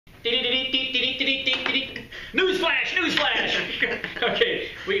Newsflash! Newsflash! Okay,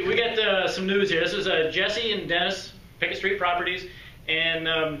 we got some news here. This is Jesse and Dennis, Pickett Street Properties,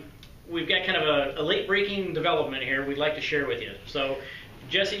 and we've got kind of a late-breaking development here we'd like to share with you. So,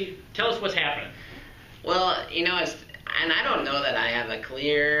 Jesse, tell us what's happening. Well, you know, and I don't know that I have a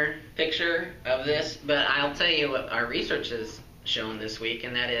clear picture of this, but I'll tell you what our research has shown this week,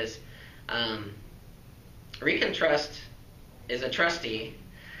 and that is Recontrust is a trustee.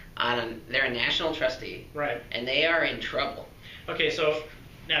 They're a national trustee. Right. And they are in trouble. Okay, so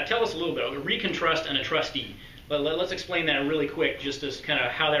now tell us a little bit. A Recontrust and a trustee. Let's explain that really quick, just as kind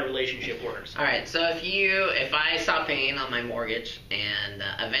of how that relationship works. All right, so if I stop paying on my mortgage, and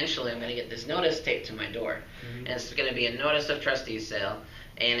eventually I'm going to get this notice taped to my door, and it's going to be a notice of trustee sale,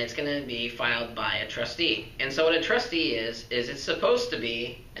 and it's going to be filed by a trustee. And so what a trustee is it's supposed to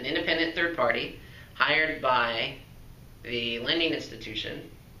be an independent third party hired by the lending institution.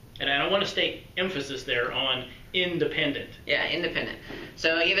 And I don't want to state emphasis there on independent. Yeah, independent.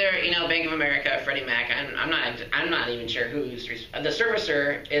 So either, you know, Bank of America, Freddie Mac. I'm not even sure who's the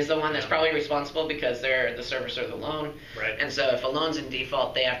servicer is the one that's probably responsible because they're the servicer of the loan. Right. And so if a loan's in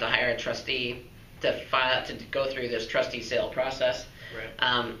default, they have to hire a trustee to go through this trustee sale process.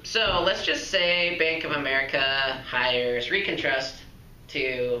 Right. So let's just say Bank of America hires Recontrust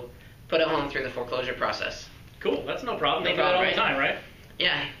to put a home through the foreclosure process. Cool. That's no problem. They No do that all problem, the time, right?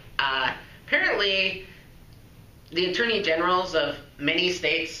 Yeah. Apparently, the attorney generals of many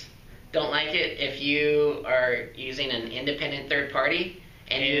states don't like it if you are using an independent third party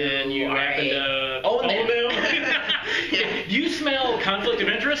and you happen to own them. Yeah. You smell conflict of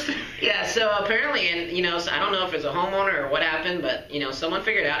interest? Yeah, so apparently, and you know, so I don't know if it's a homeowner or what happened, but you know, someone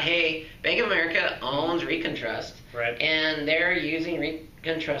figured out, hey, Bank of America owns Recontrust, right? And they're using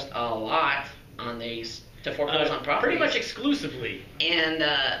Recontrust a lot on these to foreclose on properties. Pretty much exclusively. And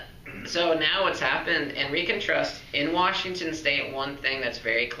so now what's happened, and Recontrust in Washington State, one thing that's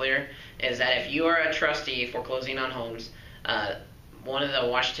very clear is that if you are a trustee foreclosing on homes, one of the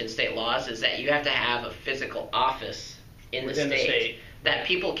Washington State laws is that you have to have a physical office in the state that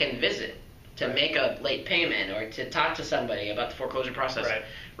people can visit to make a late payment or to talk to somebody about the foreclosure process. Right.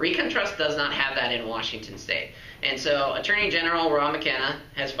 Recontrust does not have that in Washington State. And so Attorney General Ron McKenna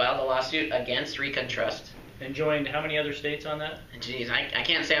has filed a lawsuit against Recontrust. And joined how many other states on that? Geez, I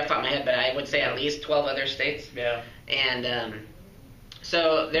can't say off the top of my head, but I would say at least 12 other states. Yeah. And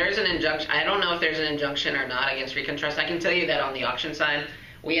so there's an injunction. I don't know if there's an injunction or not against Recontrust. I can tell you that on the auction side,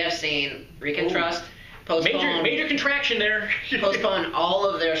 we have seen Recontrust postpone major contraction there. postpone all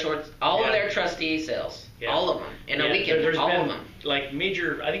of their trustee sales, all of them in a weekend. There's all been, of them. Like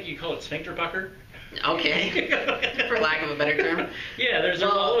major, I think you call it sphincter pucker. Okay, for lack of a better term. Yeah, there's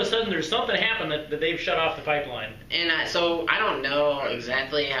all of a sudden there's something happened that they've shut off the pipeline. And so I don't know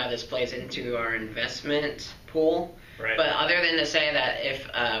exactly how this plays into our investment pool. Right. But other than to say that if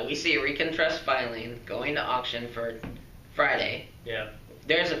we see a Recontrust filing going to auction for Friday,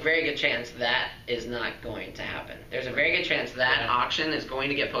 there's a very good chance that is not going to happen. There's a very good chance that auction is going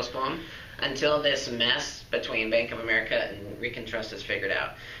to get postponed until this mess between Bank of America and Recontrust is figured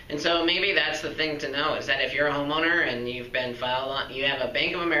out. And so maybe that's the thing to know is that if you're a homeowner and you've been filed on, you have a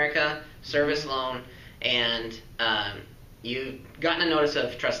Bank of America service loan and you've gotten a notice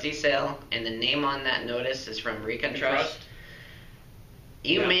of trustee sale and the name on that notice is from Recontrust,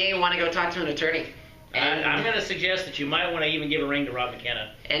 you may want to go talk to an attorney. And I'm going to suggest that you might want to even give a ring to Rob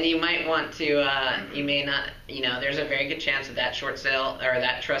McKenna. And you might want to, you may not, you know, there's a very good chance that short sale or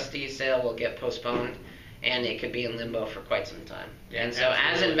that trustee sale will get postponed and it could be in limbo for quite some time. And so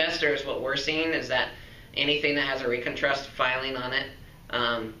as investors, what we're seeing is that anything that has a Recontrust filing on it,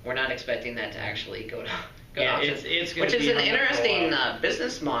 we're not expecting that to actually go to auction. It's which is an interesting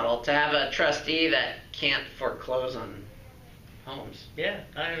business model to have a trustee that can't foreclose on homes. Yeah,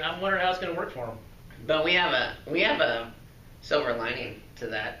 I'm wondering how it's going to work for them. But we have a silver lining to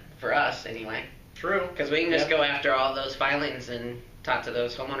that, for us anyway. True. Because we can just go after all those filings and talk to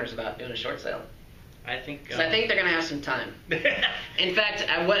those homeowners about doing a short sale. I think. I think they're going to have some time. In fact,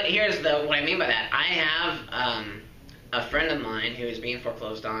 what I mean by that. I have a friend of mine who is being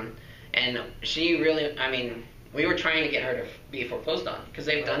foreclosed on, and she really, I mean, we were trying to get her to be foreclosed on because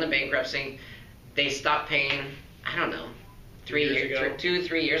they've done the bankruptcy. They stopped paying, I don't know, 3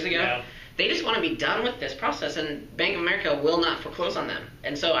 years ago. Yeah. They just want to be done with this process, and Bank of America will not foreclose on them.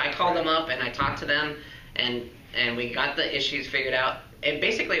 And so I called them up and I talked to them, and we got the issues figured out.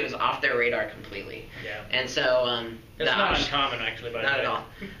 It was off their radar completely. Yeah. And so that's not uncommon, actually. By the way. Not at all.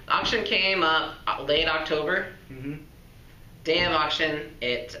 Auction came up late October. Mm-hmm. Day of auction,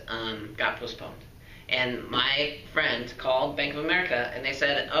 it got postponed. And my friend called Bank of America, and they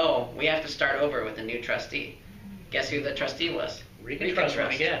said, "Oh, we have to start over with a new trustee." Guess who the trustee was? Recontrust,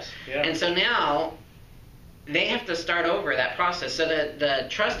 I guess. Yeah. And so now they have to start over that process. So the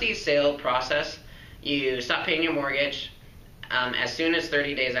trustee sale process, you stop paying your mortgage. As soon as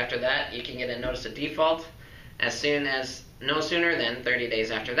 30 days after that, you can get a notice of default. No sooner than 30 days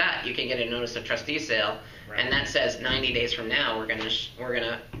after that, you can get a notice of trustee sale, right. And that says 90 days from now we're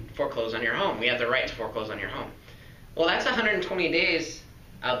gonna foreclose on your home. We have the right to foreclose on your home. Well, that's 120 days.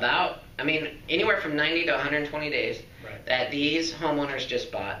 Anywhere from 90 to 120 days, right. That these homeowners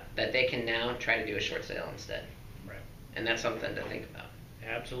just bought, that they can now try to do a short sale instead. Right. And that's something to think about.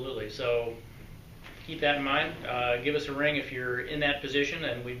 Absolutely. So keep that in mind. Give us a ring if you're in that position,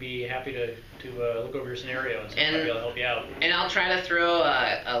 and we'd be happy to look over your scenario and be able to help you out. And I'll try to throw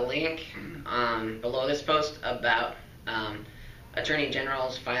a link below this post about Attorney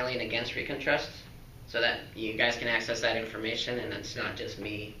General's filing against Recontrust, so that you guys can access that information, and it's not just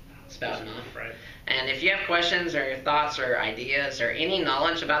me spouting off. Right. And if you have questions or thoughts or ideas or any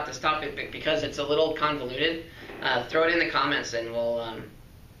knowledge about this topic, because it's a little convoluted, throw it in the comments, and we'll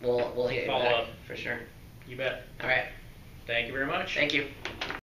hit you follow back up for sure. You bet. All right. Thank you very much. Thank you.